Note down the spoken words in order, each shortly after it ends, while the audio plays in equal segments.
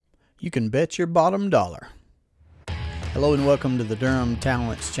You can bet your bottom dollar. Hello and welcome to the Durham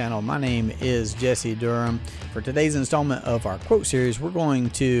Talents channel. My name is Jesse Durham. For today's installment of our quote series, we're going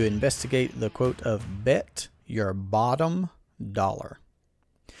to investigate the quote of bet your bottom dollar.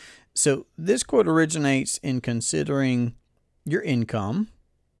 So this quote originates in considering your income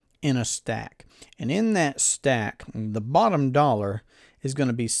in a stack. And in that stack, the bottom dollar is going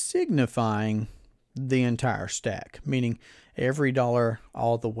to be signifying the entire stack, meaning every dollar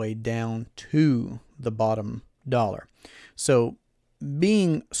all the way down to the bottom dollar. So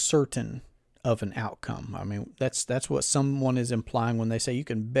being certain of an outcome, I mean, that's what someone is implying when they say you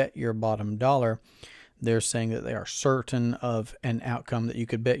can bet your bottom dollar. They're saying that they are certain of an outcome, that you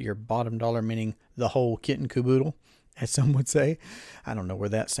could bet your bottom dollar, meaning the whole kit and caboodle, as some would say. I don't know where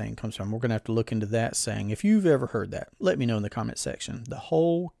that saying comes from. We're going to have to look into that saying. If you've ever heard that, let me know in the comment section. The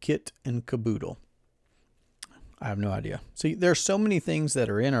whole kit and caboodle. I have no idea. See, there's so many things that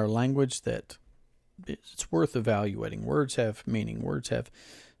are in our language that it's worth evaluating. Words have meaning. Words have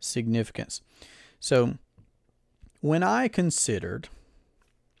significance. So when I considered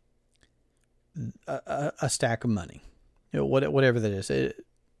a stack of money, whatever that is,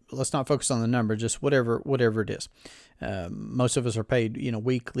 let's not focus on the number, just whatever it is. Most of us are paid,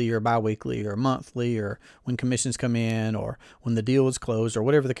 weekly or biweekly or monthly, or when commissions come in, or when the deal is closed, or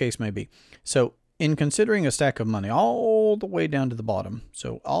whatever the case may be. So in considering a stack of money all the way down to the bottom,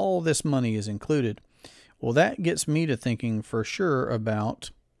 so all this money is included, well, that gets me to thinking for sure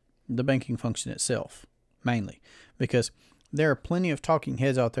about the banking function itself, mainly, because there are plenty of talking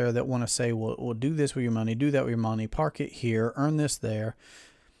heads out there that want to say, well, do this with your money, do that with your money, park it here, earn this there.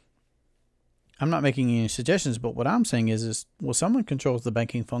 I'm not making any suggestions, but what I'm saying is, well, someone controls the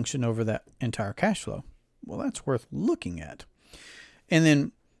banking function over that entire cash flow. Well, that's worth looking at. And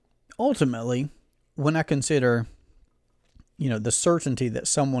then ultimately, when I consider, the certainty that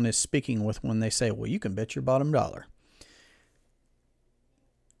someone is speaking with when they say, well, you can bet your bottom dollar.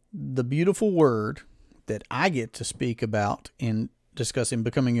 The beautiful word that I get to speak about in discussing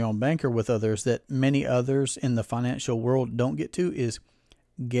becoming your own banker with others that many others in the financial world don't get to is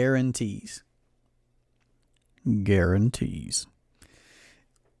guarantees. Guarantees.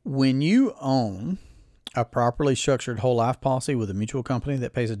 When you own a properly structured whole life policy with a mutual company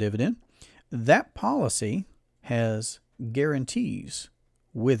that pays a dividend, that policy has guarantees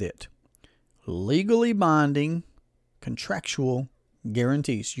with it. Legally binding, contractual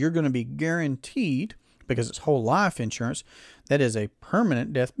guarantees. You're going to be guaranteed, because it's whole life insurance, that is a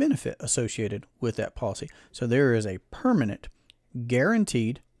permanent death benefit associated with that policy. So there is a permanent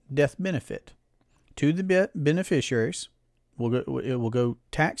guaranteed death benefit to the beneficiaries. It will go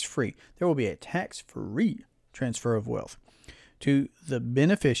tax-free. There will be a tax-free transfer of wealth to the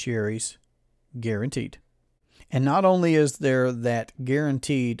beneficiaries, guaranteed. And not only is there that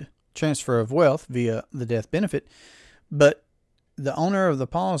guaranteed transfer of wealth via the death benefit, but the owner of the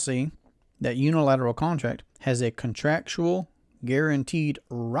policy, that unilateral contract, has a contractual guaranteed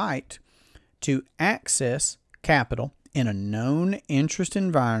right to access capital in a known interest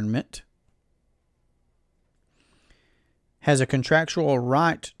environment, has a contractual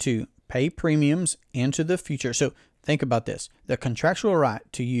right to pay premiums into the future. So think about this. The contractual right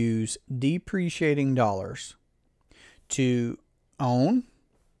to use depreciating dollars to own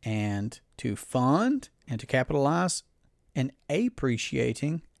and to fund and to capitalize an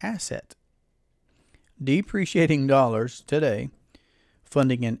appreciating asset. Depreciating dollars today,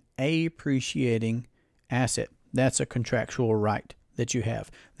 funding an appreciating asset. That's a contractual right that you have.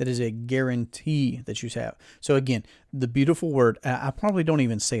 That is a guarantee that you have. So again, the beautiful word, I probably don't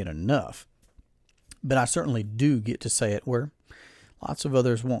even say it enough, but I certainly do get to say it where lots of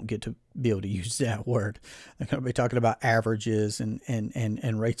others won't get to be able to use that word. They're going to be talking about averages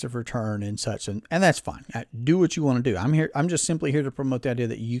and rates of return and such, and that's fine. Do what you want to do. I'm just simply here to promote the idea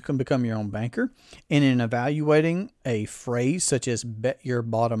that you can become your own banker. And in evaluating a phrase such as bet your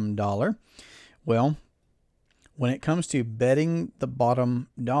bottom dollar, well, when it comes to betting the bottom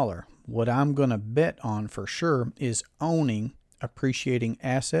dollar, what I'm going to bet on for sure is owning appreciating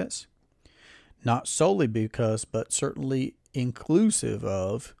assets, not solely because, but certainly inclusive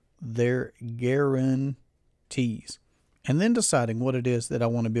of their guarantees, and then deciding what it is that I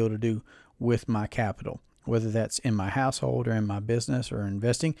want to be able to do with my capital, whether that's in my household or in my business or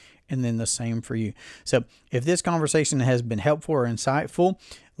investing, and then the same for you. So if this conversation has been helpful or insightful,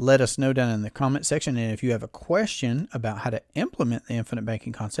 let us know down in the comment section. And if you have a question about how to implement the infinite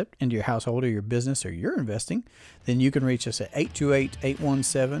banking concept into your household or your business or your investing, then you can reach us at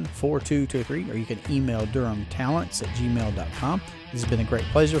 828-817-4223, or you can email durhamtalents@gmail.com. This has been a great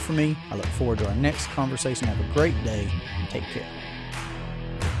pleasure for me. I look forward to our next conversation. Have a great day. Take care.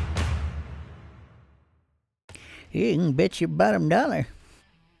 You can bet your bottom dollar.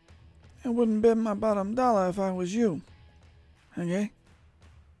 I wouldn't bet my bottom dollar if I was you. Okay?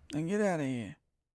 Now get out of here.